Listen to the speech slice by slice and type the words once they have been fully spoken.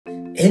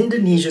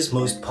Indonesia's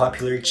most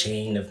popular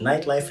chain of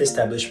nightlife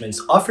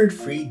establishments offered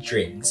free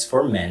drinks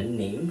for men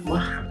named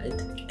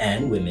Muhammad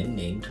and women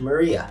named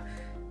Maria.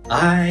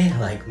 I,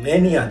 like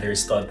many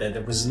others, thought that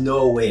there was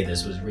no way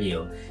this was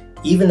real,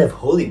 even if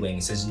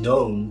Holywings is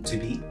known to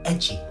be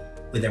edgy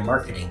with their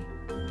marketing.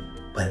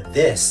 But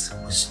this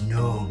was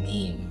no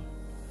meme.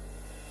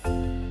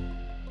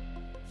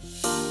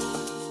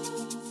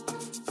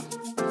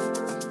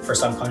 For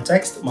some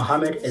context,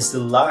 Muhammad is the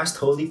last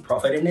holy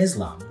prophet in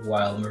Islam,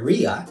 while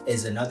Maria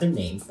is another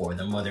name for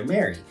the Mother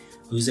Mary,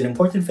 who's an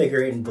important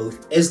figure in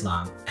both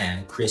Islam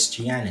and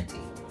Christianity.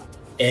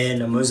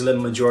 In a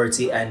Muslim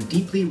majority and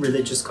deeply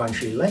religious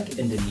country like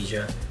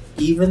Indonesia,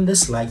 even the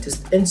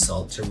slightest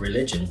insult to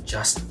religion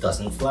just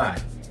doesn't fly.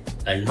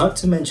 And not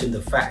to mention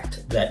the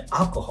fact that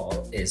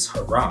alcohol is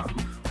haram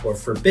or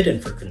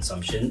forbidden for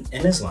consumption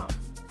in Islam.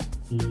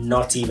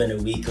 Not even a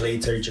week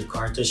later,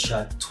 Jakarta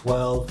shut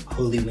 12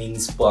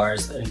 Holywings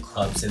bars and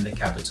clubs in the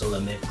capital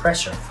amid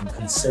pressure from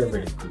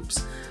conservative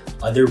groups.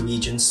 Other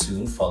regions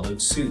soon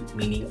followed suit,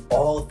 meaning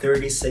all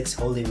 36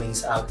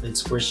 Holywings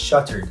outlets were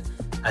shuttered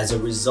as a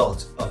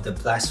result of the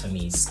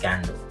blasphemy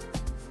scandal.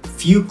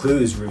 Few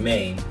clues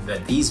remain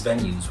that these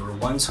venues were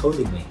once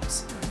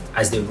Holywings,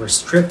 as they were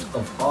stripped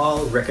of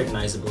all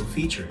recognizable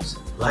features,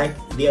 like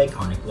the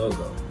iconic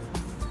logo.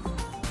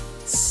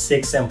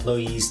 6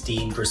 employees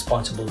deemed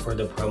responsible for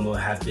the promo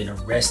have been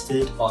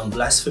arrested on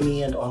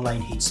blasphemy and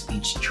online hate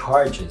speech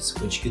charges,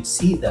 which could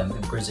see them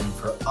imprisoned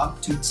for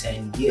up to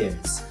 10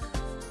 years.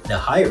 The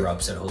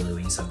higher-ups at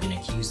Holywings have been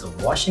accused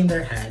of washing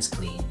their hands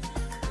clean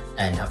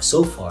and have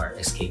so far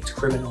escaped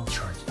criminal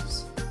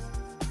charges.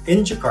 In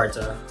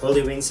Jakarta,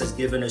 Holywings has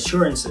given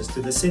assurances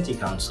to the city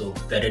council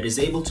that it is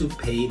able to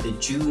pay the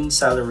June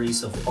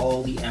salaries of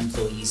all the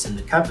employees in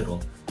the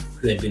capital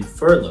who had been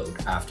furloughed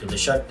after the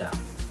shutdown.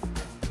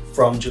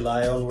 From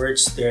July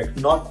onwards, they're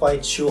not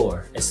quite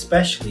sure,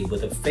 especially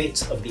with the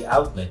fate of the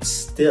outlets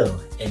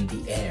still in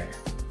the air.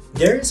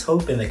 There is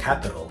hope in the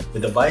capital,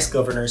 with the vice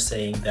governor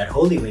saying that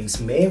Holywings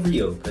may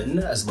reopen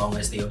as long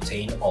as they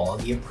obtain all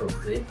the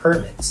appropriate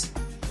permits.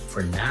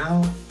 For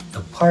now, the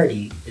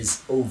party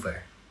is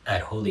over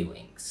at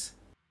Holywings.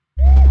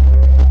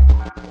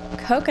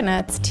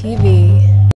 Coconuts TV.